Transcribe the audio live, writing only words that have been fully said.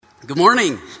Good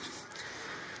morning.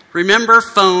 Remember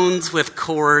phones with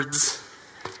cords?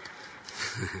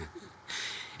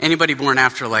 Anybody born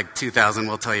after like 2000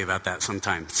 will tell you about that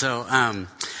sometime. So,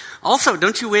 also,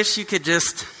 don't you wish you could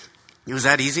it was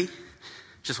that easy?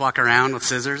 Just walk around with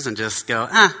scissors and just go,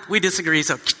 we disagree,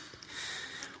 so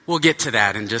we'll get to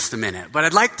that in just a minute. But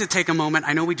I'd like to take a moment,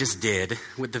 I know we just did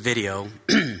with the video,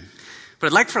 but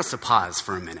I'd like for us to pause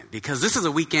for a minute because this is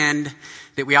a weekend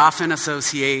that we often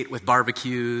associate with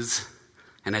barbecues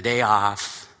and a day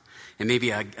off and maybe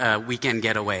a weekend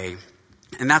getaway,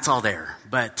 and that's all there.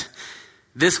 But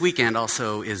this weekend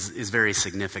also is very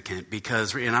significant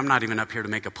because, and I'm not even up here to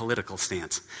make a political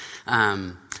stance,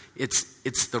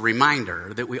 it's the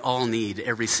reminder that we all need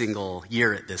every single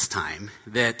year at this time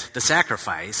that the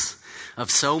sacrifice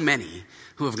of so many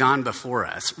who have gone before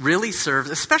us really serves,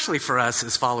 especially for us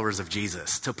as followers of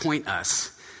Jesus, to point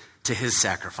us to his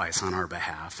sacrifice on our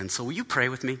behalf. And so will you pray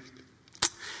with me?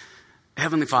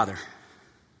 Heavenly Father,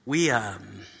 we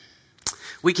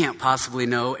can't possibly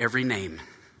know every name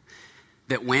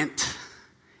that went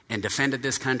and defended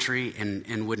this country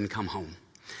and wouldn't come home.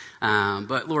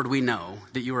 But Lord, we know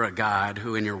that you are a God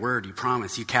who in your word, you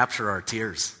promise, you capture our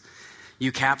tears.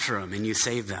 You capture them and you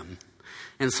save them.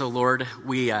 And so, Lord,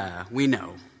 we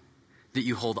know that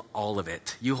you hold all of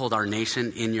it. You hold our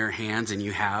nation in your hands, and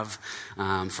you have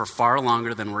for far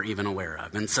longer than we're even aware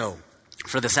of. And so,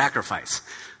 for the sacrifice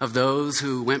of those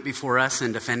who went before us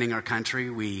in defending our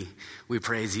country, we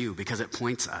praise you because it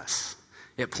points us.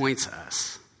 It points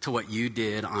us to what you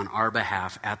did on our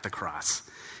behalf at the cross.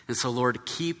 And so, Lord,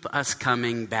 keep us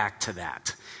coming back to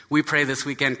that. We pray this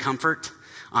weekend comfort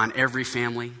on every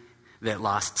family that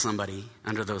lost somebody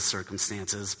under those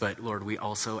circumstances. But Lord, we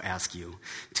also ask you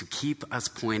to keep us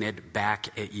pointed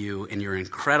back at you and your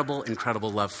incredible,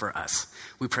 incredible love for us.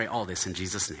 We pray all this in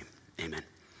Jesus' name. Amen.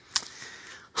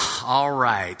 All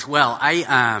right. Well,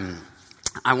 I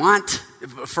want,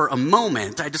 for a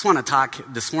moment, I just want to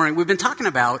talk this morning. We've been talking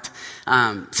about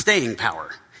staying power.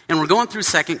 And we're going through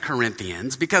 2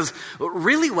 Corinthians because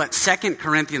really what 2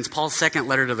 Corinthians, Paul's second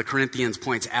letter to the Corinthians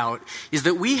points out is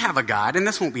that we have a God, and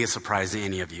this won't be a surprise to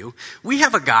any of you, we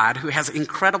have a God who has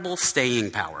incredible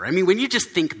staying power. I mean, when you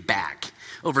just think back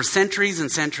over centuries and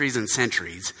centuries and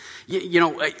centuries, you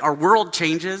know, our world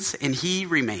changes and he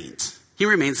remains. He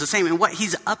remains the same, and what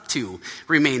he's up to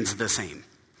remains the same.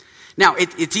 Now,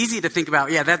 it's easy to think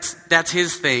about, yeah, that's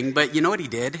his thing, but you know what he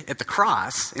did? At the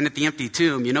cross and at the empty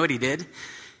tomb, you know what he did?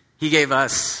 He gave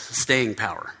us staying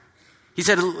power. He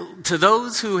said, to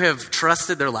those who have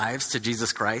trusted their lives to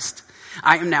Jesus Christ,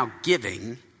 I am now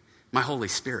giving my Holy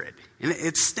Spirit. And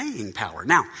it's staying power.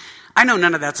 Now, I know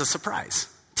none of that's a surprise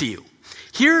to you.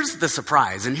 Here's the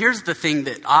surprise, and here's the thing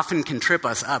that often can trip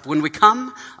us up. When we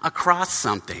come across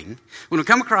something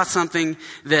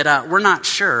that we're not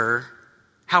sure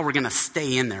how we're going to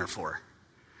stay in there for.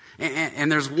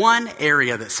 And there's one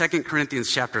area that 2 Corinthians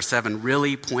chapter 7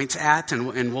 really points at,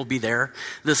 and we'll be there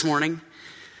this morning,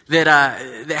 that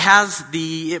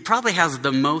it probably has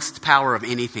the most power of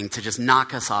anything to just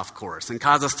knock us off course and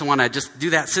cause us to want to just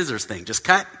do that scissors thing, just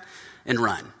cut and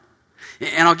run.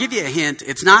 And I'll give you a hint,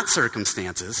 it's not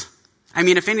circumstances. I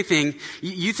mean, if anything,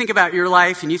 you think about your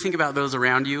life and you think about those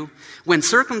around you, when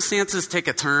circumstances take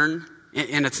a turn,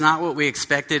 and it's not what we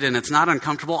expected, and it's not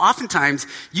uncomfortable, oftentimes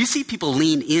you see people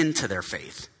lean into their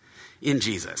faith in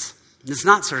Jesus. It's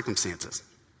not circumstances.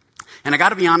 And I got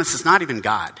to be honest, it's not even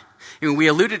God. I mean, we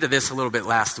alluded to this a little bit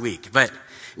last week, but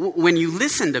when you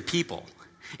listen to people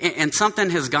and something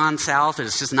has gone south and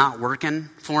it's just not working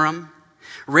for them,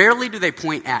 rarely do they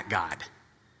point at God.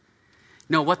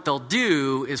 No, what they'll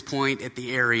do is point at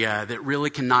the area that really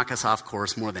can knock us off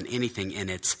course more than anything, and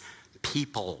it's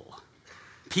people.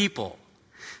 People.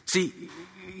 See,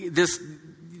 this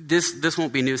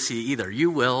won't be news to you either.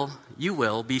 You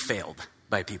will be failed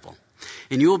by people.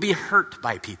 And you will be hurt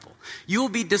by people. You will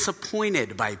be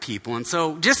disappointed by people. And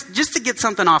so just to get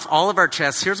something off all of our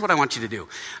chests, here's what I want you to do.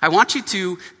 I want you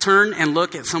to turn and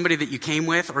look at somebody that you came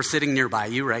with or sitting nearby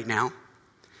you right now.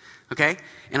 Okay?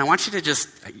 And I want you to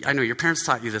I know your parents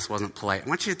taught you this wasn't polite. I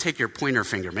want you to take your pointer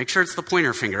finger. Make sure it's the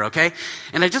pointer finger, okay?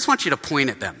 And I just want you to point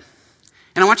at them.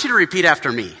 And I want you to repeat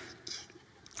after me.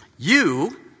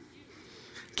 You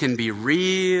can be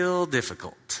real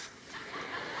difficult.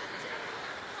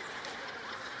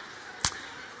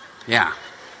 Yeah.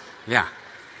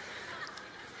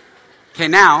 Okay,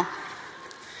 now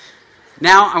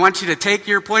I want you to take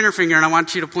your pointer finger and I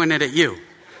want you to point it at you.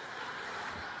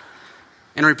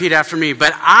 And repeat after me.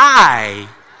 But I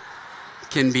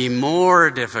can be more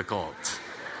difficult.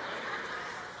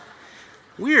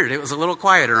 Weird, it was a little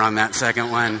quieter on that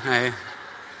second one.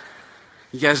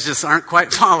 You guys just aren't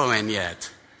quite following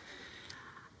yet.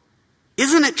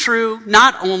 Isn't it true,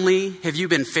 not only have you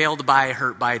been failed by,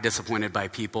 hurt by, disappointed by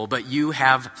people, but you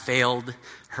have failed,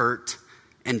 hurt,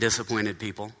 and disappointed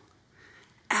people?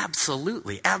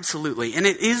 Absolutely, absolutely. And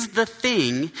it is the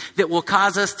thing that will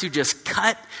cause us to just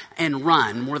cut and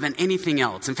run more than anything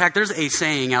else. In fact, there's a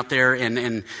saying out there,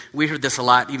 and we heard this a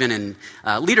lot even in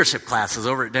leadership classes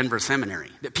over at Denver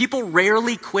Seminary, that people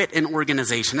rarely quit an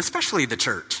organization, especially the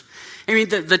church. I mean,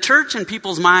 the church in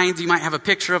people's minds, you might have a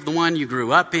picture of the one you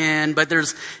grew up in, but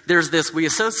there's this, we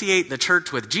associate the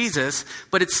church with Jesus,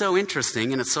 but it's so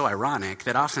interesting and it's so ironic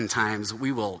that oftentimes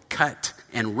we will cut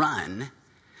and run,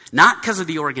 not because of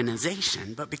the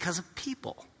organization, but because of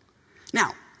people.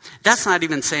 Now, that's not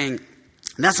even saying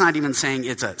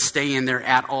it's a stay in there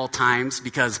at all times,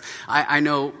 because I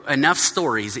know enough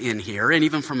stories in here, and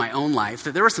even from my own life,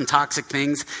 that there were some toxic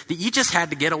things that you just had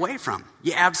to get away from.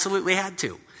 You absolutely had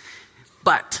to.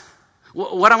 But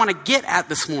what I want to get at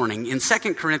this morning in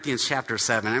 2 Corinthians chapter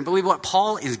 7, I believe what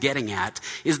Paul is getting at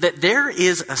is that there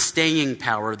is a staying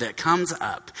power that comes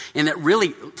up and that really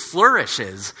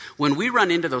flourishes when we run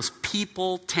into those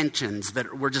people tensions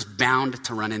that we're just bound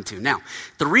to run into. Now,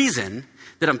 the reason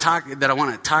that I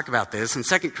want to talk about this, and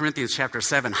 2 Corinthians chapter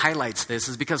 7 highlights this,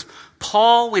 is because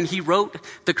Paul, when he wrote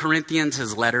the Corinthians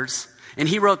his letters, and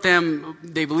he wrote them,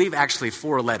 they believe actually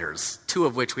 4 letters, 2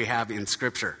 of which we have in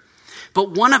Scripture.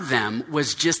 But one of them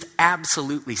was just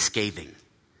absolutely scathing.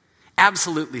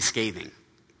 Absolutely scathing.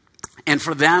 And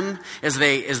for them, as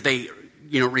they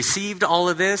received all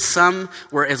of this, some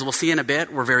were, as we'll see in a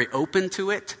bit, were very open to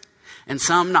it, and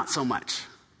some not so much.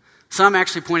 Some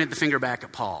actually pointed the finger back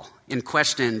at Paul and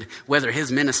questioned whether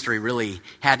his ministry really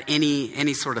had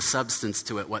any sort of substance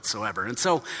to it whatsoever. And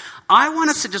so I want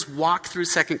us to just walk through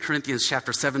 2 Corinthians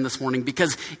chapter 7 this morning,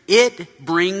 because it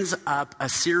brings up a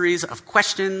series of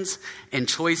questions and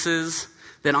choices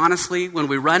that honestly, when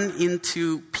we run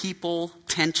into people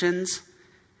tensions,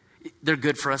 they're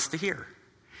good for us to hear.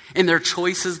 And they're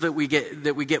choices that we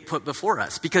get put before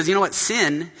us. Because you know what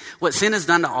sin has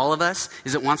done to all of us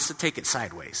is it wants to take it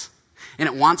sideways. And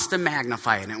it wants to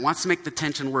magnify it, and it wants to make the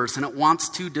tension worse, and it wants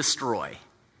to destroy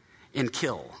and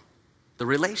kill the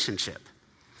relationship.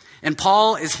 And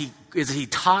Paul, as he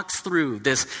talks through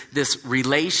this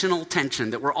relational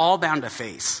tension that we're all bound to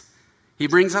face, he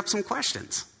brings up some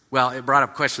questions. Well, it brought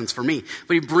up questions for me,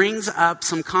 but he brings up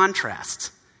some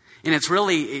contrasts. And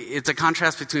it's a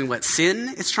contrast between what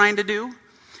sin is trying to do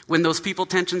when those people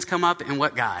tensions come up, and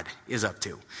what God is up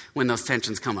to when those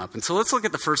tensions come up. And so let's look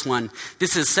at the first one.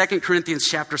 This is 2 Corinthians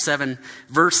chapter 7,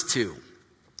 verse 2.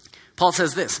 Paul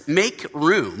says this: make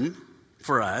room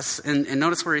for us, and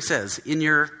notice where he says, in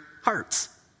your hearts.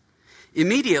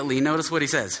 Immediately, notice what he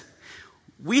says.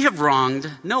 We have wronged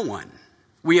no one.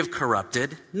 We have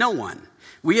corrupted no one.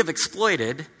 We have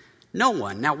exploited no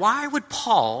one. Now, why would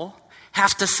Paul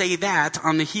have to say that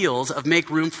on the heels of make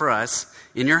room for us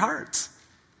in your hearts?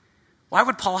 Why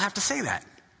would Paul have to say that?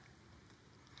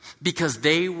 Because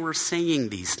they were saying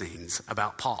these things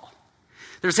about Paul.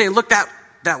 They're saying, look,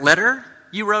 that letter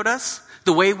you wrote us,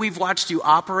 the way we've watched you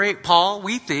operate, Paul,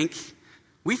 we think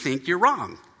you're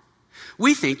wrong.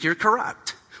 We think you're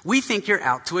corrupt. We think you're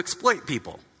out to exploit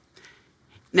people.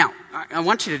 Now, I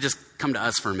want you to just come to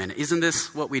us for a minute. Isn't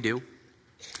this what we do?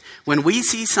 When we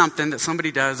see something that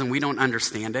somebody does and we don't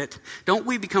understand it, don't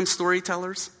we become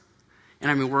storytellers? And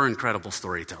I mean, we're incredible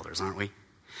storytellers, aren't we?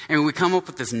 I mean, we come up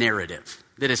with this narrative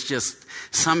that it's just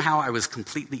somehow I was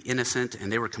completely innocent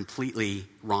and they were completely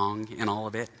wrong in all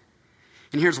of it.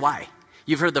 And here's why.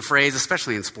 You've heard the phrase,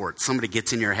 especially in sports, somebody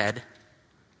gets in your head.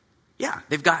 Yeah,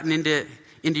 they've gotten into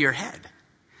your head.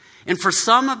 And for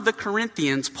some of the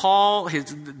Corinthians, Paul,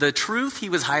 the truth he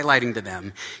was highlighting to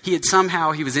them, he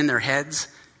was in their heads,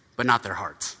 but not their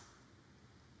hearts.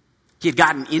 He had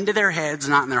gotten into their heads,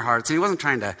 not in their hearts. And he wasn't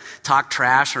trying to talk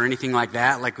trash or anything like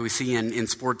that, like we see in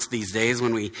sports these days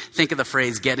when we think of the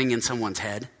phrase getting in someone's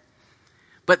head.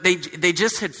 But they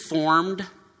just had formed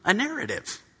a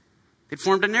narrative. They'd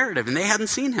formed a narrative, and they hadn't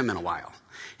seen him in a while.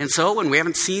 And so when we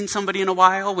haven't seen somebody in a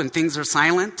while, when things are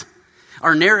silent,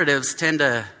 our narratives tend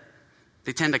to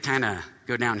kind of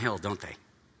go downhill, don't they?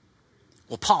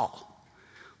 Well,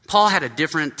 Paul had a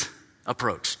different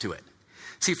approach to it.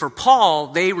 See, for Paul,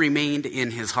 they remained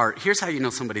in his heart. Here's how you know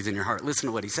somebody's in your heart. Listen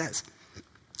to what he says.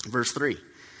 Verse 3.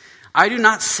 I do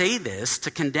not say this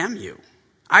to condemn you.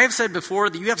 I have said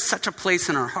before that you have such a place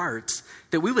in our hearts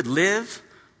that we would live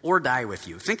or die with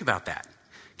you. Think about that.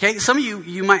 Okay, some of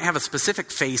you might have a specific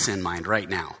face in mind right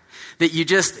now. That you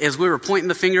just, as we were pointing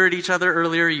the finger at each other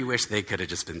earlier, you wish they could have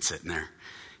just been sitting there.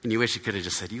 And you wish you could have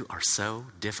just said, you are so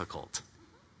difficult.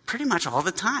 pretty much all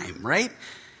the time, right?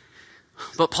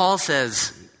 But Paul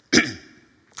says,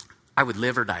 I would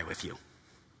live or die with you.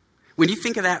 When you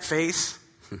think of that face,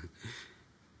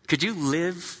 could you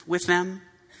live with them?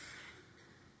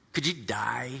 Could you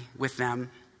die with them?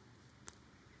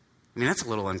 I mean, that's a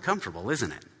little uncomfortable,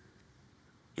 isn't it?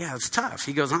 Yeah, it's tough.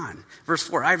 He goes on. Verse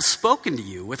 4, I've spoken to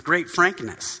you with great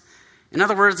frankness. In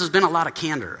other words, there's been a lot of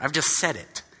candor. I've just said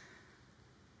it.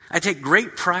 I take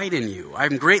great pride in you.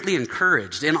 I'm greatly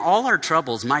encouraged. In all our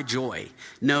troubles, my joy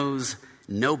knows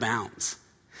no bounds.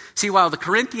 See, while the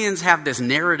Corinthians have this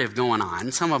narrative going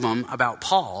on, some of them about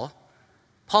Paul,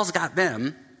 Paul's got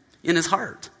them in his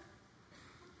heart.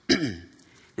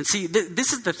 And see,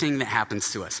 this is the thing that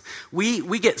happens to us.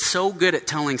 We get so good at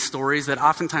telling stories that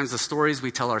oftentimes the stories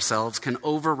we tell ourselves can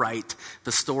overwrite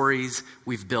the stories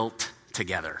we've built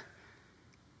together,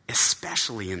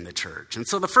 especially in the church. And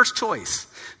so the first choice,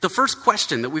 the first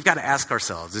question that we've got to ask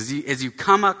ourselves as you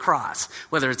come across,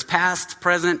 whether it's past,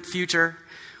 present, future,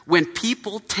 when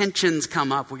people tensions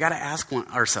come up, we got to ask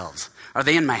ourselves, are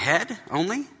they in my head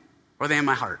only, or are they in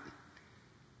my heart?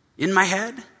 In my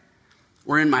head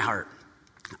or in my heart?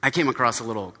 I came across a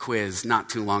little quiz not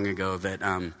too long ago that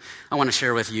I want to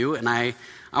share with you, and I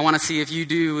want to see if you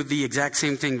do the exact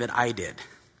same thing that I did.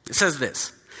 It says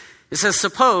this. It says,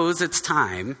 suppose it's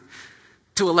time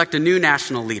to elect a new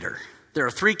national leader. There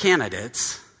are 3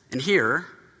 candidates, and here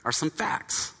are some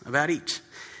facts about each.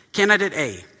 Candidate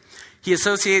A, he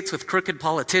associates with crooked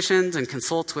politicians and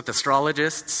consults with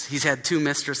astrologists. He's had 2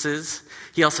 mistresses.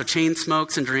 He also chain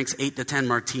smokes and drinks 8 to 10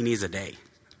 martinis a day.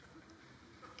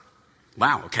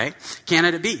 Wow, okay.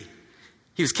 Candidate B,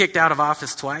 he was kicked out of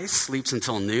office twice, sleeps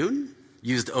until noon,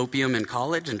 used opium in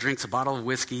college, and drinks a bottle of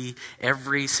whiskey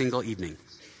every single evening.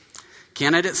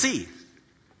 Candidate C,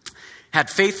 had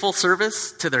faithful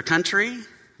service to their country,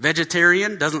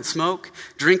 vegetarian, doesn't smoke,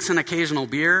 drinks an occasional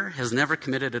beer, has never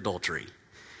committed adultery.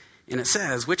 And it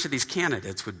says, which of these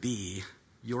candidates would be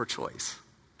your choice?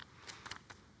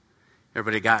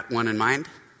 Everybody got one in mind?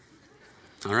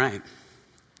 All right.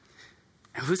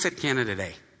 Who said candidate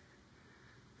A?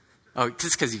 Oh,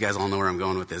 just because you guys all know where I'm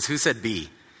going with this. Who said B?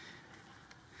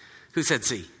 Who said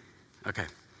C? Okay.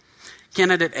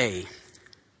 Candidate A,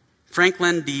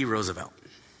 Franklin D. Roosevelt.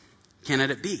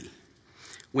 Candidate B,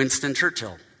 Winston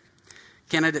Churchill.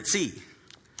 Candidate C,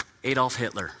 Adolf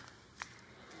Hitler.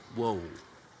 Whoa.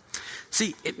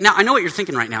 See, now I know what you're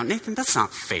thinking right now. Nathan, that's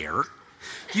not fair.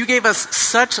 You gave us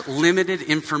such limited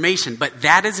information, but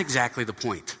that is exactly the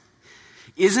point.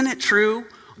 Isn't it true?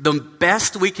 The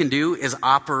best we can do is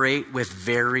operate with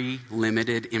very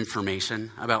limited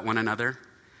information about one another.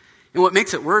 And what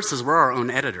makes it worse is we're our own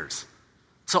editors.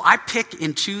 So I pick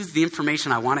and choose the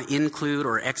information I want to include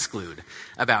or exclude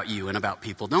about you and about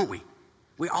people, don't we?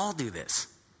 We all do this.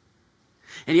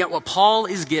 And yet what Paul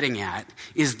is getting at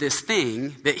is this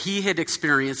thing that he had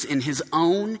experienced in his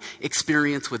own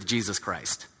experience with Jesus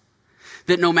Christ.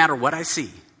 That no matter what I see,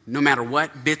 no matter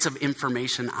what bits of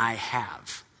information I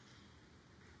have,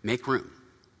 make room.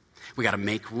 We got to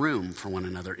make room for one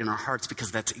another in our hearts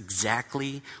because that's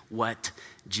exactly what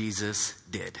Jesus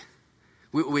did.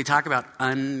 We talk about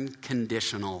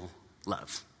unconditional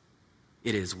love.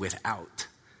 It is without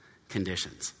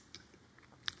conditions.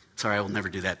 Sorry, I will never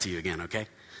do that to you again, okay?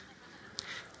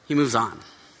 He moves on.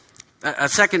 A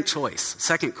second choice,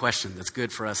 second question that's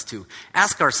good for us to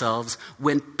ask ourselves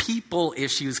when people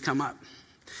issues come up.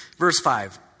 Verse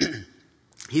 5,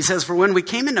 he says, for when we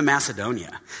came into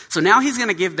Macedonia, so now he's going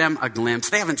to give them a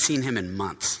glimpse. They haven't seen him in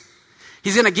months.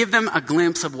 He's going to give them a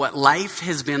glimpse of what life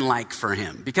has been like for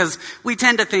him. Because we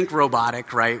tend to think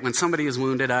robotic, right? When somebody has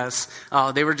wounded us,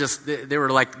 they were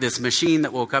like this machine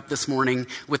that woke up this morning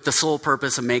with the sole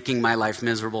purpose of making my life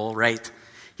miserable, right?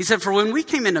 He said, for when we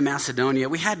came into Macedonia,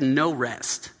 we had no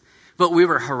rest, but we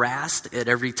were harassed at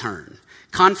every turn.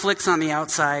 Conflicts on the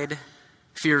outside,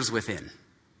 fears within.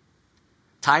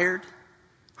 Tired,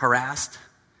 harassed,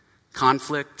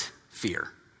 conflict, fear.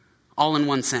 All in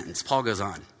one sentence. Paul goes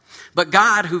on. But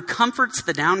God, who comforts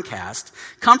the downcast,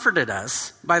 comforted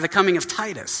us by the coming of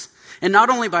Titus. And not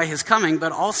only by his coming,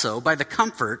 but also by the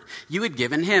comfort you had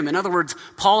given him. In other words,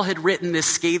 Paul had written this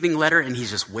scathing letter, and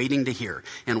he's just waiting to hear,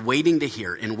 and waiting to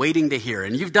hear, and waiting to hear.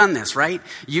 And you've done this, right?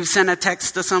 You've sent a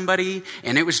text to somebody,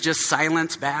 and it was just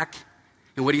silence back.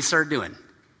 And what do you start doing?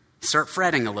 You start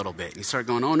fretting a little bit. You start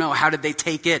going, oh no, how did they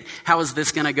take it? How is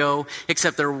this going to go?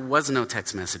 Except there was no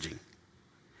text messaging.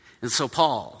 And so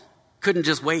Paul couldn't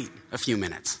just wait a few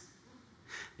minutes.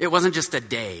 It wasn't just a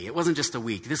day. It wasn't just a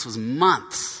week. This was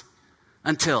months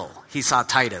until he saw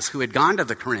Titus, who had gone to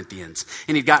the Corinthians,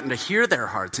 and he'd gotten to hear their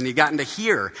hearts, and he'd gotten to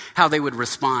hear how they would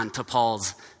respond to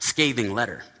Paul's scathing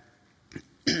letter.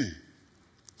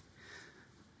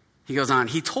 He goes on,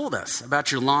 he told us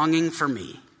about your longing for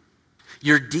me,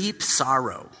 your deep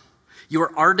sorrow,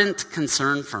 your ardent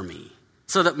concern for me,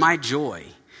 so that my joy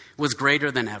was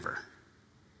greater than ever.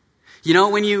 You know,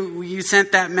 when you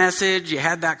sent that message, you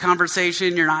had that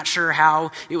conversation, you're not sure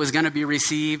how it was going to be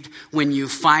received. When you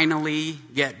finally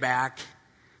get back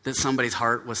that somebody's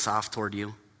heart was soft toward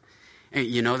you, and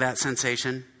you know that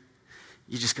sensation,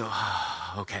 you just go,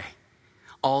 oh, okay.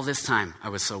 All this time I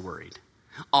was so worried.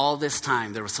 All this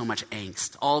time there was so much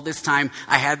angst. All this time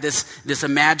I had this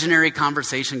imaginary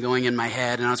conversation going in my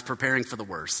head, and I was preparing for the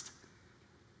worst.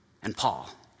 And Paul,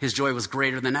 his joy was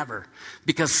greater than ever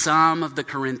because some of the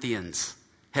Corinthians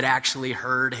had actually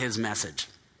heard his message.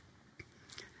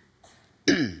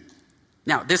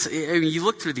 Now, you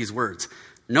look through these words: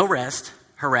 no rest,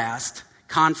 harassed,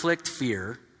 conflict,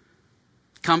 fear,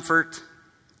 comfort,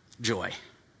 joy.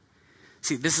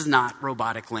 See, this is not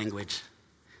robotic language.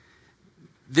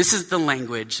 This is the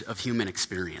language of human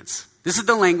experience. This is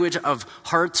the language of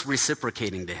hearts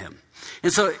reciprocating to him.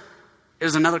 And so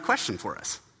there's another question for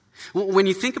us. When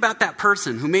you think about that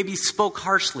person who maybe spoke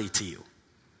harshly to you,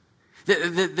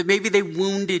 that maybe they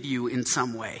wounded you in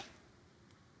some way,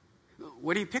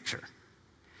 what do you picture?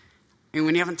 I mean,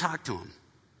 when you haven't talked to him,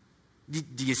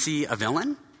 do you see a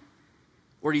villain?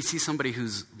 Or do you see somebody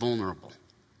who's vulnerable?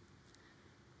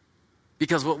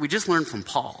 Because what we just learned from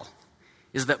Paul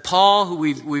is that Paul, who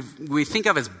we think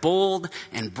of as bold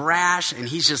and brash, and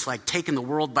he's just like taking the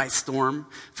world by storm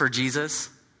for Jesus,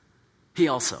 he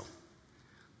also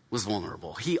was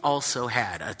vulnerable. He also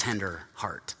had a tender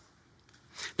heart.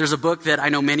 There's a book that I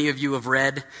know many of you have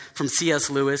read from C.S.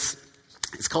 Lewis.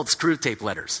 It's called Screwtape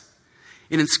Letters.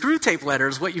 And in Screwtape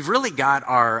Letters, what you've really got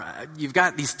you've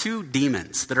got these two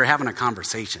demons that are having a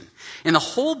conversation. And the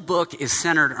whole book is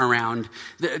centered around,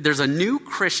 there's a new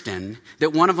Christian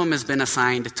that one of them has been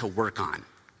assigned to work on.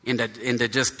 And to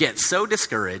just get so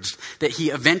discouraged that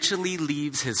he eventually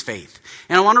leaves his faith.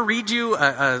 And I want to read you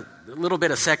a little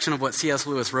bit, a section of what C.S.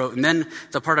 Lewis wrote. And then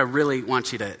the part I really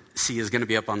want you to see is going to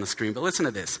be up on the screen. But listen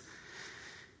to this.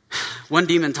 One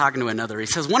demon talking to another. He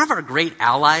says, one of our great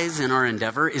allies in our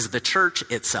endeavor is the church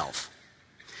itself.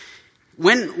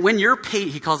 When your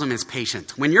he calls him his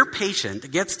patient. When your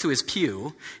patient gets to his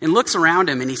pew and looks around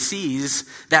him and he sees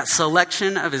that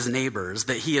selection of his neighbors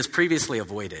that he has previously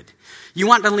avoided, you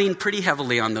want to lean pretty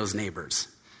heavily on those neighbors.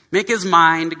 Make his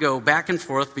mind go back and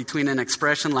forth between an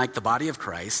expression like the body of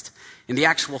Christ and the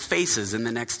actual faces in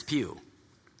the next pew.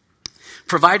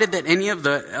 Provided that any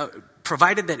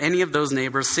of those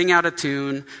neighbors sing out of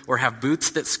tune or have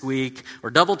boots that squeak or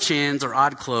double chins or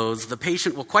odd clothes, the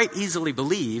patient will quite easily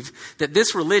believe that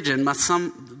this religion must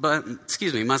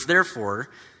therefore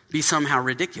be somehow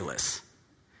ridiculous.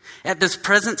 At this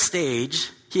present stage,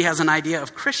 he has an idea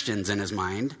of Christians in his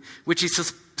mind, which he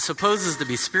supposes to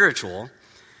be spiritual,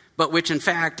 but which in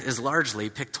fact is largely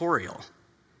pictorial.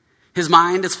 His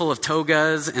mind is full of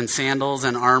togas and sandals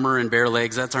and armor and bare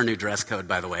legs. That's our new dress code,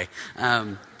 by the way.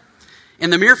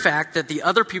 And the mere fact that the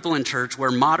other people in church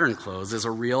wear modern clothes is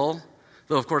a real,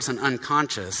 though of course an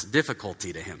unconscious,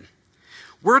 difficulty to him.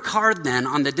 Work hard then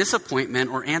on the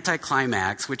disappointment or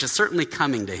anticlimax, which is certainly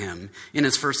coming to him in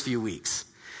his first few weeks.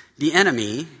 The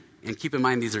enemy, and keep in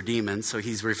mind these are demons, so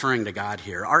he's referring to God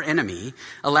here. Our enemy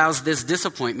allows this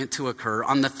disappointment to occur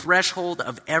on the threshold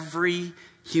of every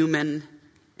human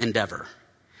endeavor.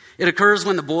 It occurs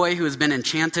when the boy who has been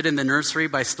enchanted in the nursery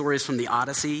by stories from the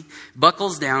Odyssey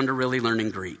buckles down to really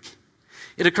learning Greek.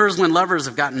 It occurs when lovers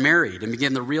have gotten married and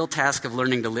begin the real task of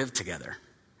learning to live together.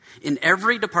 In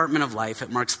every department of life, it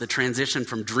marks the transition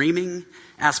from dreaming,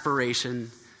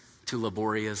 aspiration, to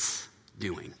laborious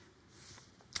doing.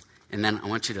 And then I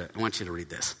want you to read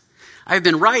this. I've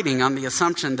been writing on the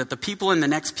assumption that the people in the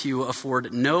next pew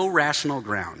afford no rational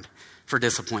ground for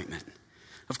disappointment.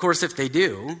 Of course, if they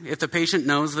do, if the patient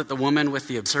knows that the woman with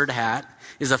the absurd hat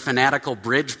is a fanatical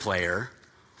bridge player,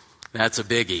 that's a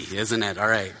biggie, isn't it? All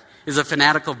right. Is a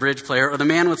fanatical bridge player, or the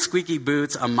man with squeaky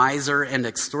boots, a miser and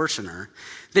extortioner,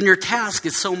 then your task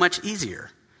is so much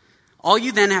easier. All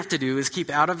you then have to do is keep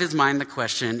out of his mind the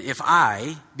question, if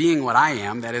I, being what I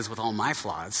am, that is with all my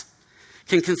flaws,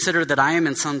 can consider that I am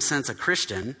in some sense a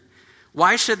Christian,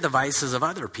 why should the vices of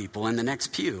other people in the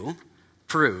next pew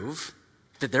prove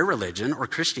that their religion or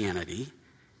Christianity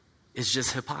is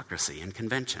just hypocrisy and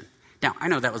convention? Now, I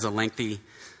know that was a lengthy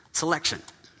selection,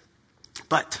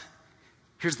 but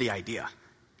here's the idea.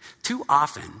 Too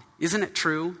often, isn't it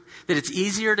true that it's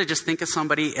easier to just think of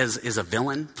somebody as a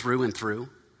villain through and through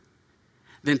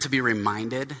than to be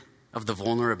reminded of the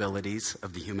vulnerabilities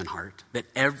of the human heart that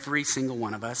every single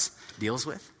one of us deals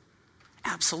with?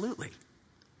 Absolutely.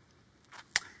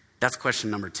 That's question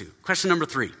number 2. Question number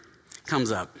 3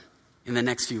 comes up in the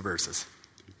next few verses.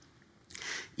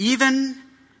 Even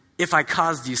if I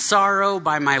caused you sorrow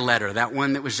by my letter, that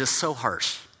one that was just so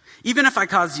harsh. Even if I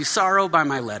caused you sorrow by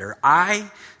my letter, I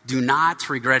do not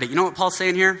regret it. You know what Paul's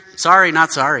saying here? Sorry,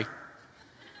 not sorry.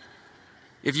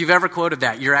 If you've ever quoted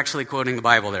that, you're actually quoting the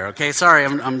Bible there, okay? Sorry,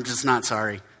 I'm just not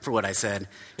sorry for what I said.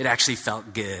 It actually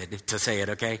felt good to say it,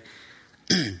 okay?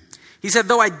 He said,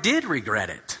 though I did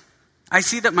regret it, I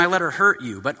see that my letter hurt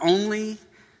you, but only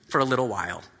for a little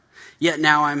while. Yet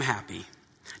now I'm happy,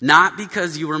 not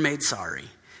because you were made sorry,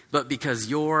 but because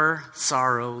your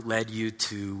sorrow led you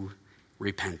to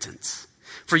repentance.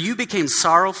 For you became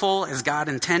sorrowful as God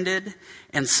intended,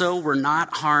 and so were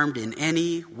not harmed in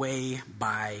any way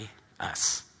by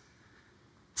us.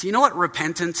 So you know what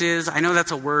repentance is? I know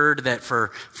that's a word that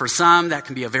for some that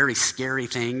can be a very scary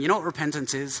thing. You know what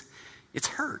repentance is? It's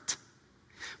hurt.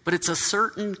 But it's a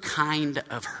certain kind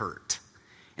of hurt.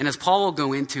 And as Paul will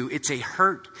go into, it's a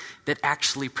hurt that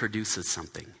actually produces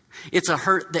something. It's a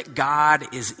hurt that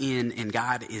God is in and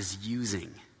God is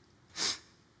using.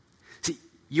 See,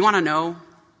 you want to know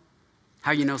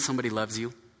how you know somebody loves you?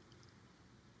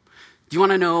 Do you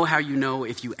want to know how you know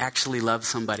if you actually love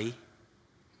somebody?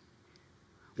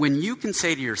 When you can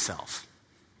say to yourself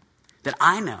that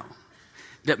I know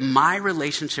that my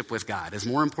relationship with God is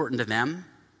more important to them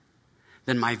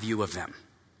than my view of them.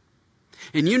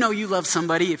 And you know you love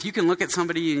somebody, if you can look at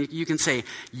somebody and you can say,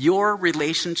 your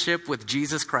relationship with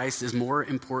Jesus Christ is more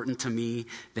important to me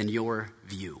than your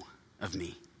view of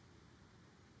me.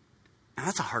 Now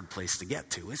that's a hard place to get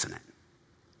to, isn't it?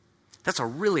 That's a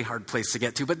really hard place to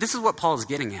get to, but this is what Paul is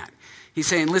getting at. He's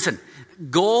saying, listen,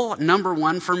 goal number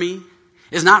 1 for me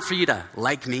is not for you to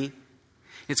like me,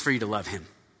 it's for you to love him.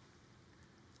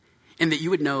 And that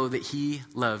you would know that he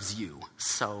loves you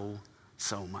so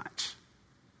much.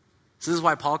 So this is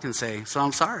why Paul can say, so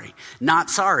I'm sorry, not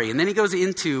sorry. And then he goes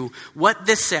into what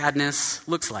this sadness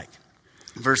looks like.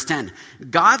 Verse 10,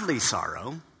 godly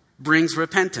sorrow brings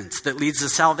repentance that leads to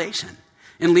salvation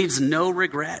and leaves no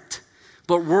regret.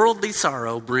 But worldly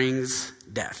sorrow brings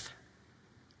death.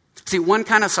 See, one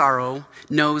kind of sorrow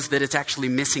knows that it's actually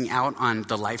missing out on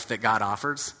the life that God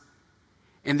offers.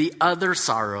 And the other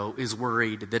sorrow is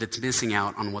worried that it's missing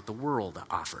out on what the world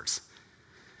offers.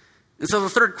 And so the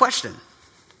third question,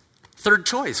 third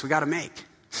choice we got to make.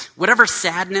 Whatever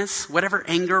sadness, whatever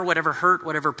anger, whatever hurt,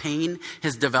 whatever pain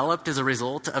has developed as a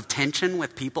result of tension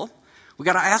with people, we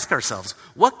got to ask ourselves,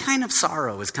 what kind of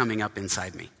sorrow is coming up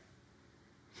inside me?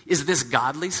 Is this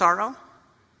godly sorrow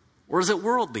or is it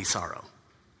worldly sorrow?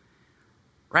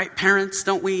 Right? Parents,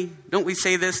 don't we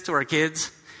say this to our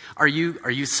kids? Are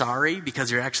you sorry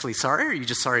because you're actually sorry, or are you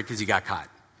just sorry because you got caught?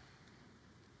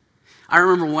 I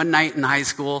remember one night in high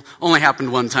school, only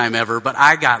happened one time ever, but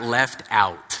I got left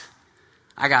out.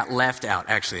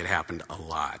 Actually, it happened a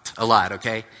lot,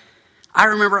 okay? I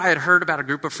remember I had heard about a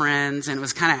group of friends, and it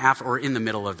was kind of after or in the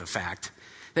middle of the fact,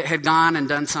 that had gone and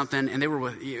done something, and it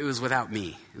was without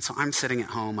me. And so I'm sitting at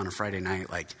home on a Friday night,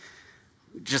 like,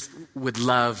 just would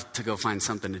love to go find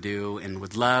something to do and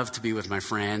would love to be with my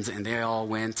friends, and they all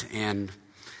went, and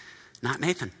not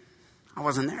Nathan. I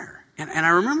wasn't there. And I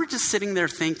remember just sitting there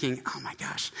thinking, oh my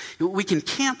gosh, we can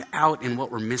camp out in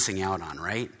what we're missing out on,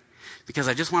 right? Because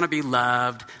I just want to be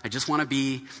loved, I just want to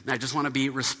be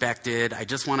respected, I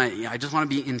just want to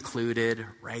be included,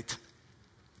 right?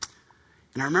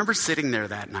 And I remember sitting there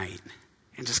that night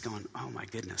and just going, oh my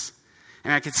goodness.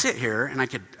 And I could sit here and I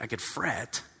could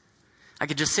fret. I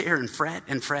could just sit here and fret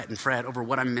and fret and fret over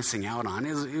what I'm missing out on.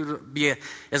 It would be,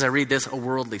 as I read this, a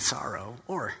worldly sorrow.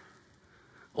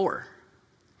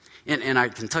 And I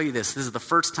can tell you this is the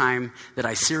first time that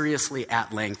I seriously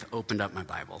at length opened up my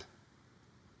Bible.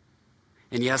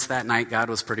 And yes, that night God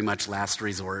was pretty much last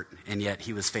resort, and yet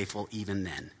he was faithful even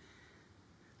then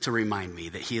to remind me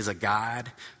that he is a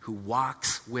God who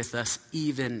walks with us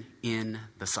even in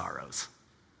the sorrows.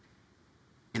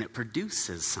 And it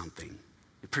produces something.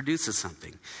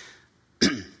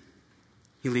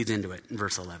 He leads into it in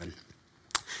verse 11.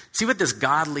 See what this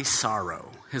godly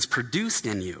sorrow has produced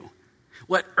in you.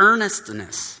 What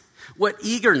earnestness, what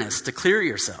eagerness to clear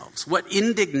yourselves, what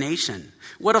indignation,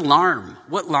 what alarm,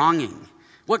 what longing,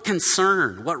 what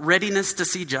concern, what readiness to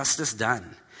see justice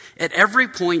done. At every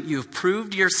point you have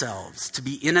proved yourselves to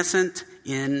be innocent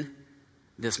in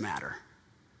this matter.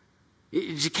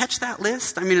 Did you catch that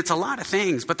list? I mean, it's a lot of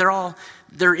things, but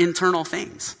they're internal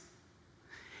things.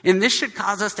 And this should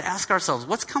cause us to ask ourselves,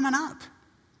 what's coming up?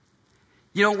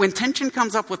 You know, when tension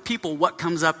comes up with people, what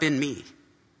comes up in me?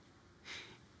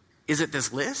 Is it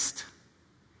this list?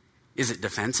 Is it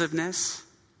defensiveness?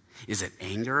 Is it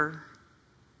anger?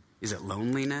 Is it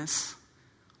loneliness?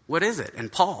 What is it?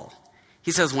 And Paul,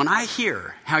 he says, when I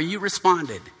hear how you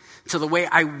responded to the way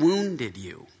I wounded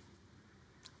you,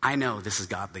 I know this is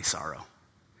godly sorrow.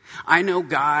 I know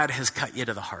God has cut you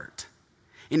to the heart,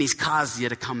 and he's caused you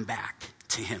to come back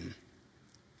to him.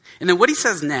 And then what he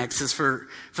says next is for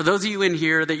those of you in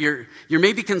here that you're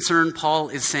maybe concerned, Paul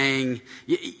is saying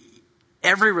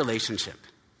every relationship,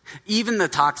 even the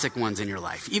toxic ones in your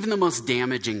life, even the most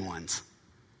damaging ones,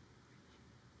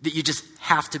 that you just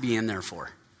have to be in there for.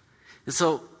 And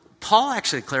so Paul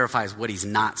actually clarifies what he's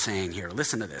not saying here.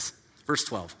 Listen to this. Verse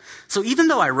 12. So even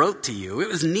though I wrote to you, it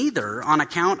was neither on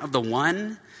account of the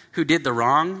one who did the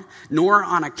wrong, nor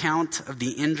on account of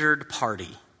the injured party.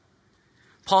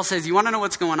 Paul says, you want to know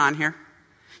what's going on here?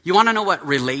 You want to know what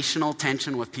relational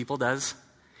tension with people does?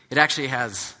 It actually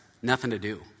has nothing to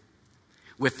do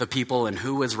with the people and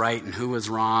who was right and who was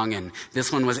wrong, and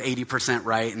this one was 80%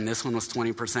 right and this one was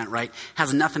 20% right.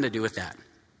 Has nothing to do with that.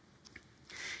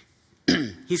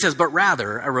 He says, but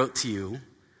rather, I wrote to you,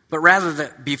 but rather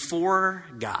that before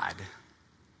God,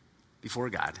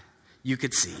 you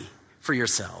could see for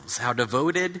yourselves how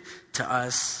devoted to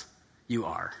us you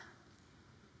are.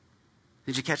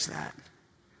 Did you catch that?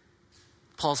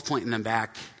 Paul's pointing them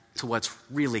back to what's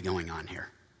really going on here.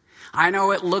 I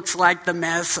know it looks like the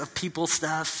mess of people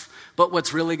stuff, but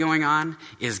what's really going on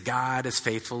is God is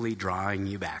faithfully drawing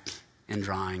you back and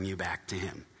drawing you back to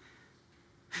him.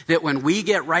 That when we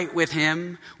get right with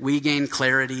him, we gain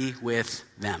clarity with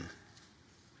them.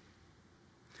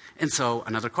 And so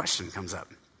another question comes up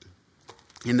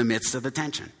in the midst of the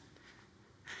tension.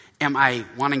 Am I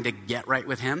wanting to get right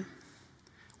with him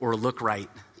or look right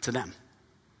to them?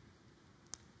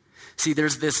 See,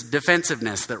 there's this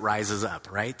defensiveness that rises up,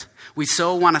 right? We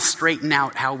so want to straighten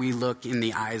out how we look in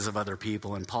the eyes of other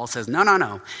people. And Paul says,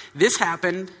 no. This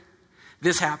happened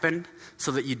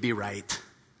so that you'd be right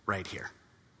here.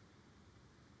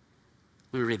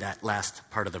 Let me read that last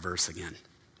part of the verse again.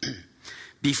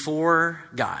 Before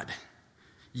God,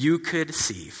 you could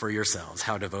see for yourselves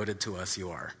how devoted to us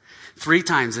you are. 3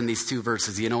 times in these 2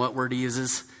 verses, you know what word he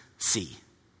uses? See.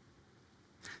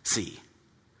 See.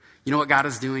 You know what God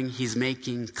is doing? He's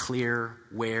making clear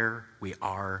where we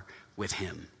are with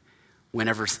him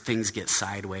whenever things get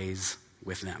sideways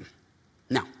with them.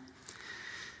 Now,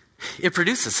 it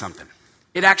produces something.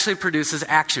 It actually produces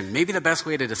action. Maybe the best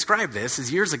way to describe this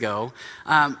is years ago,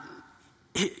 I'm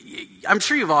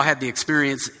sure you've all had the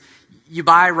experience. You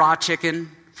buy raw chicken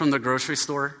from the grocery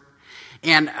store,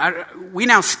 and we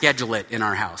now schedule it in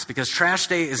our house because trash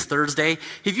day is Thursday.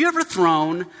 Have you ever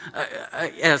thrown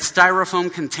a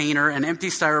styrofoam container, an empty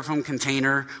styrofoam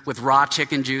container with raw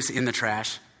chicken juice in the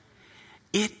trash?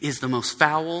 It is the most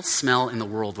foul smell in the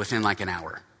world within like an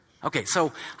hour. Okay,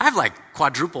 so I've like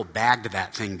quadruple bagged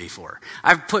that thing before.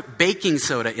 I've put baking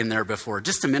soda in there before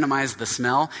just to minimize the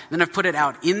smell. Then I've put it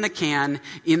out in the can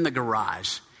in the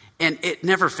garage. And it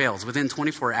never fails. Within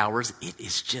 24 hours, it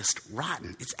is just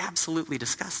rotten. It's absolutely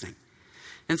disgusting.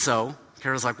 And so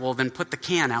Carol's like, well, then put the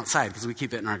can outside because we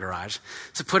keep it in our garage.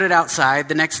 So put it outside.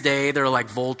 The next day, there are like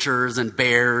vultures and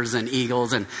bears and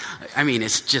eagles. And I mean,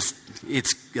 it's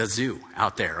a zoo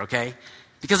out there, okay?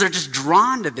 Because they're just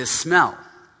drawn to this smell.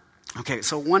 Okay,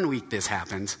 so one week this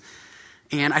happened,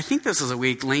 and I think this was a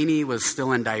week Lainey was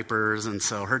still in diapers, and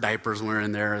so her diapers were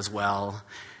in there as well.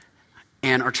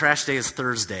 And our trash day is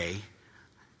Thursday,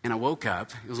 and I woke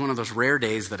up. It was one of those rare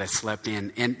days that I slept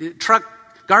in, and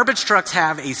garbage trucks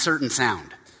have a certain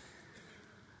sound.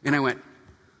 And I went,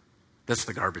 that's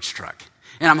the garbage truck.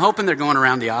 And I'm hoping they're going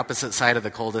around the opposite side of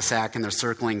the cul-de-sac, and they're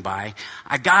circling by.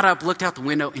 I got up, looked out the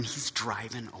window, and he's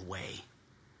driving away.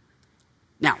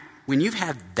 Now, when you've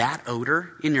had that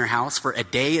odor in your house for a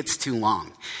day, it's too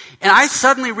long. And I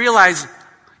suddenly realized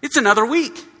it's another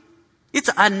week. It's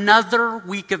another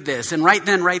week of this. And right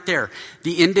then, right there,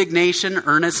 the indignation,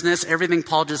 earnestness, everything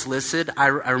Paul just listed, I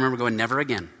remember going, never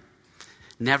again.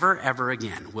 Never, ever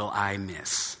again will I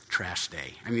miss trash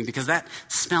day. I mean, because that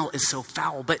smell is so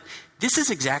foul. But this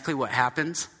is exactly what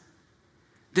happens.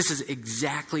 This is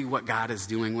exactly what God is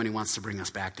doing when he wants to bring us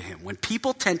back to him. When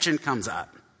people tension comes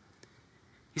up,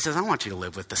 he says, I don't want you to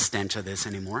live with the stench of this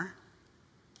anymore.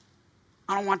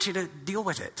 I don't want you to deal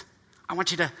with it. I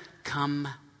want you to come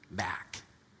back.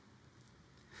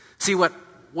 See, what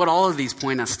all of these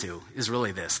point us to is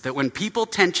really this, that when people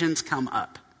tensions come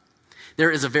up,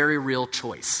 there is a very real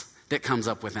choice that comes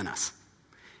up within us.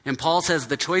 And Paul says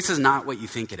the choice is not what you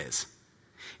think it is.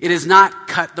 It is not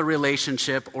cut the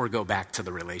relationship or go back to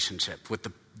the relationship with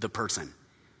the person.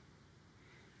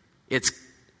 It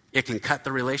can cut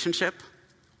the relationship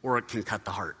or it can cut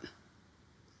the heart.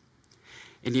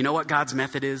 And you know what God's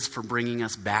method is for bringing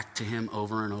us back to him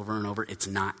over and over and over? It's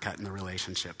not cutting the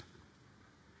relationship.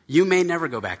 You may never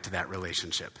go back to that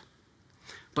relationship.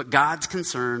 But God's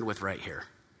concerned with right here.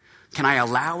 Can I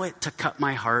allow it to cut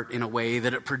my heart in a way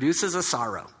that it produces a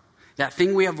sorrow? That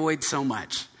thing we avoid so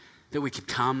much, that we could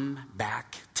come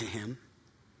back to him?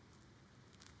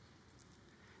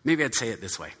 Maybe I'd say it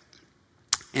this way.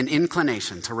 An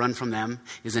inclination to run from them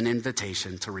is an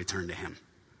invitation to return to him.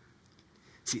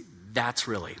 See, that's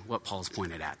really what Paul's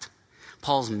pointed at.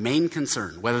 Paul's main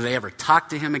concern, whether they ever talk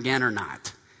to him again or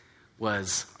not,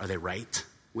 was, are they right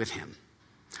with him?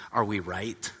 Are we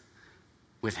right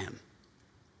with him?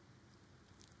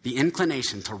 The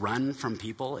inclination to run from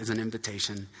people is an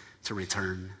invitation to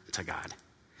return to God.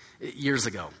 Years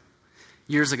ago,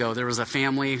 there was a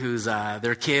family whose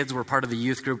their kids were part of the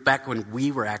youth group back when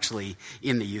we were actually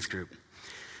in the youth group.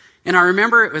 And I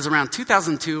remember it was around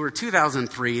 2002 or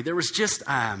 2003. There was just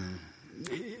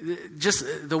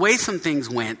the way some things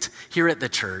went here at the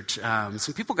church.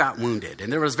 Some people got wounded,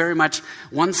 and there was very much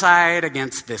one side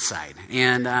against this side.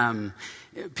 And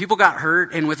people got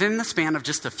hurt, and within the span of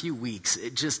just a few weeks,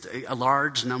 a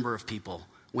large number of people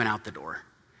went out the door.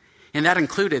 And that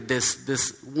included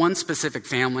this one specific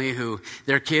family who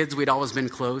their kids, we'd always been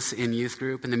close in youth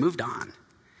group, and they moved on.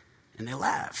 And they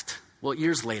left. Well,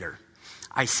 years later,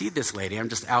 I see this lady. I'm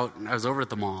just out. I was over at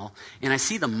the mall, and I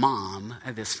see the mom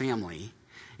of this family.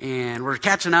 And we're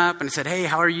catching up, and I said, hey,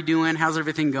 how are you doing? How's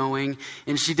everything going?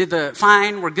 And she did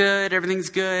fine, we're good, everything's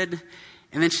good.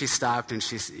 And then she stopped, and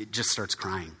she just starts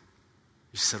crying.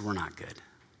 She said, we're not good.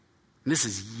 And this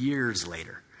is years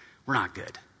later. We're not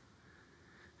good.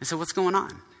 I said, what's going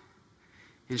on?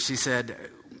 And she said,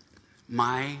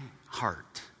 my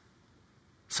heart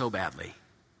so badly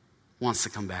wants to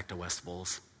come back to West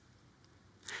Bowles.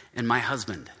 And my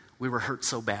husband, we were hurt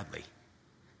so badly.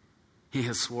 He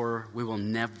has swore we will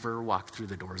never walk through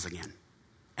the doors again.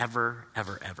 Ever,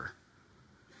 ever, ever.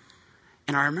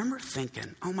 And I remember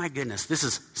thinking, oh my goodness, this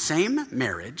is same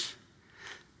marriage,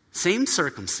 same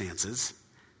circumstances,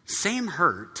 same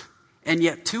hurt, and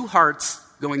yet two hearts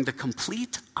going the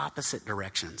complete opposite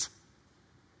directions.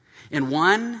 And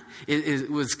one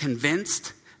was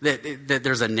convinced that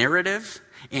there's a narrative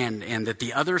and that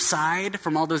the other side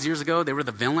from all those years ago, they were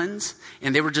the villains,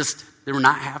 and they were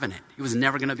not having it. It was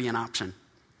never going to be an option.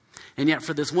 And yet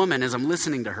for this woman, as I'm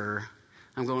listening to her,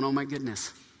 I'm going, oh my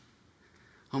goodness.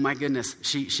 Oh my goodness.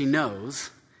 She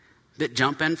knows that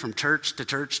jumping from church to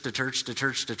church to church to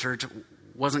church to church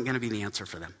wasn't going to be the answer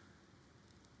for them.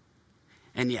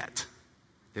 And yet,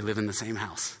 they live in the same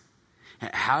house.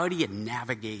 How do you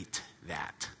navigate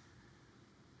that?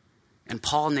 And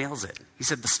Paul nails it. He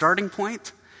said the starting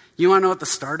point, you want to know what the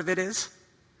start of it is?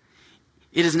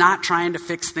 It is not trying to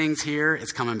fix things here.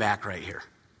 It's coming back right here.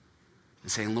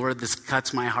 And saying, Lord, this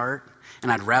cuts my heart,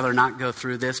 and I'd rather not go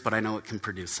through this, but I know it can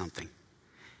produce something.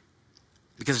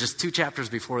 Because just 2 chapters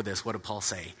before this, what did Paul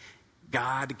say?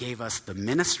 God gave us the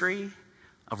ministry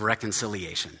of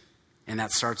reconciliation. And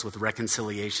that starts with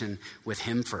reconciliation with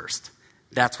him first.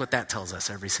 That's what that tells us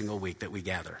every single week that we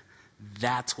gather.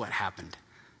 That's what happened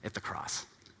at the cross.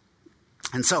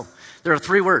 And so, there are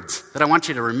 3 words that I want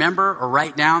you to remember or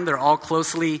write down. They're all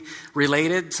closely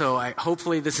related, so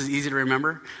hopefully this is easy to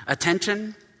remember.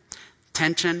 Attention,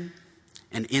 tension,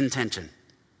 and intention.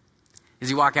 As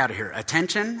you walk out of here,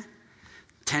 attention,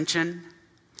 tension,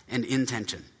 and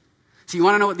intention. So you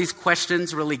want to know what these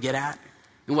questions really get at?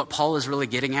 And what Paul is really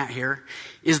getting at here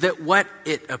is that what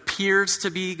it appears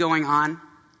to be going on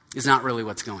is not really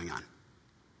what's going on.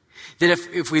 That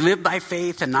if we live by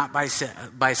faith and not by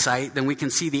sight, then we can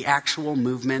see the actual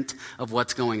movement of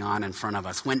what's going on in front of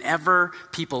us whenever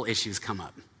people issues come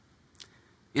up.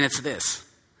 And it's this,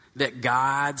 that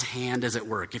God's hand is at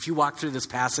work. If you walk through this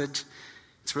passage,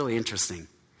 it's really interesting.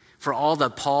 For all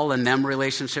the Paul and them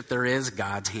relationship there is,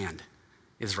 God's hand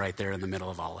is right there in the middle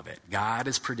of all of it. God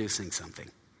is producing something.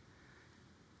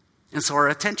 And so our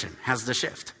attention has to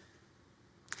shift.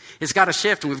 It's got to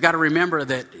shift, and we've got to remember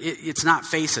that it's not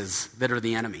faces that are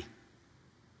the enemy.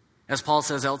 As Paul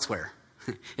says elsewhere,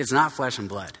 it's not flesh and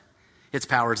blood. It's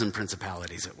powers and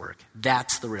principalities at work.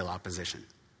 That's the real opposition.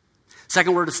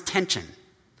 Second word is tension.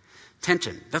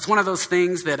 Tension. That's one of those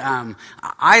things that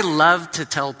I love to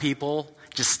tell people,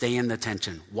 just stay in the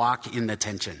tension. Walk in the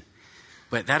tension.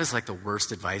 But that is like the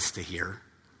worst advice to hear.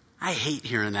 I hate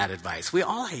hearing that advice. We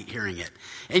all hate hearing it.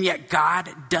 And yet God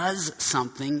does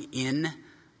something in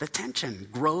the tension.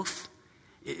 Growth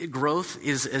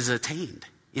is attained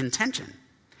in tension.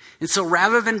 And so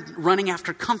rather than running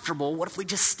after comfortable, what if we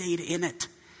just stayed in it?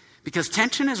 Because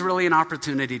tension is really an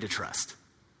opportunity to trust.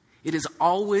 It is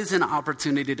always an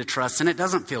opportunity to trust, and it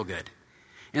doesn't feel good.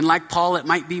 And like Paul, it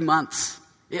might be months,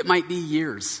 it might be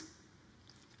years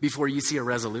before you see a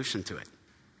resolution to it.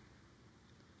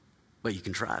 But you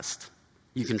can trust.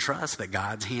 You can trust that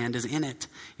God's hand is in it,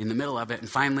 in the middle of it. And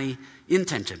finally,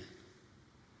 intention.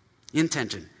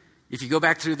 Intention. If you go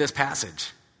back through this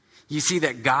passage, you see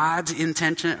that God's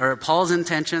intention, or Paul's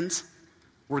intentions,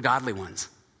 were godly ones.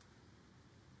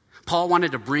 Paul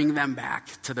wanted to bring them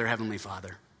back to their Heavenly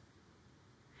Father.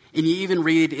 And you even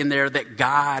read in there that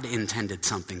God intended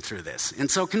something through this.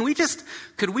 And so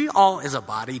could we all as a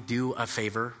body do a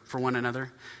favor for one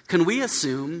another? Can we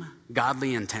assume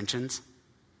godly intentions?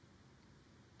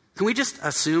 Can we just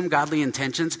assume godly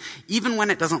intentions even when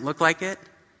it doesn't look like it?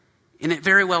 And it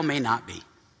very well may not be.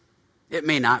 It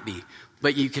may not be.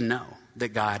 But you can know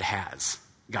that God has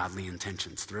godly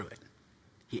intentions through it.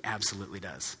 He absolutely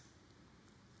does.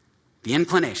 The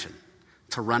inclination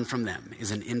to run from them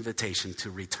is an invitation to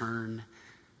return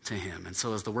to him. And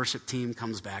so as the worship team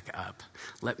comes back up,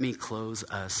 let me close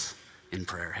us in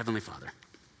prayer. Heavenly Father,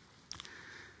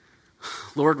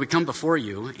 Lord, we come before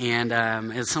you, and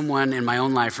as someone in my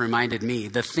own life reminded me,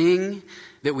 the thing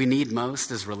that we need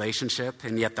most is relationship,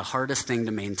 and yet the hardest thing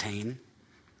to maintain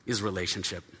is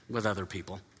relationship with other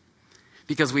people.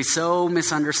 Because we so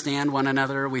misunderstand one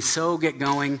another, we so get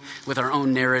going with our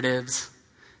own narratives.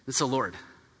 And so, Lord,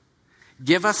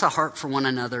 give us a heart for one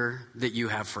another that you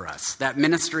have for us. That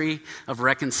ministry of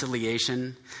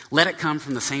reconciliation, let it come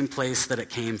from the same place that it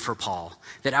came for Paul.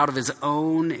 That out of his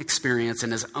own experience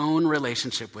and his own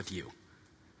relationship with you,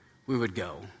 we would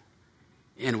go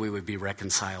and we would be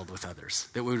reconciled with others.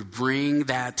 That we would bring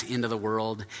that into the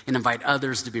world and invite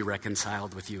others to be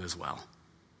reconciled with you as well.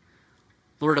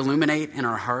 Lord, illuminate in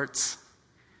our hearts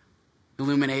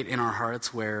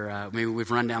where maybe we've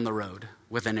run down the road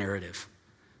with a narrative.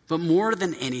 But more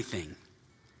than anything,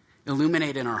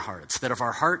 illuminate in our hearts that if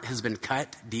our heart has been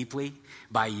cut deeply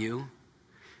by you,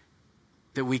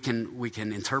 that we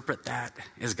can interpret that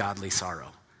as godly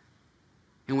sorrow.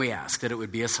 And we ask that it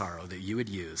would be a sorrow that you would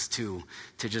use to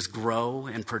just grow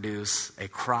and produce a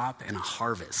crop and a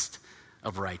harvest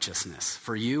of righteousness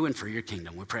for you and for your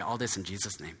kingdom. We pray all this in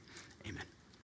Jesus' name. Amen.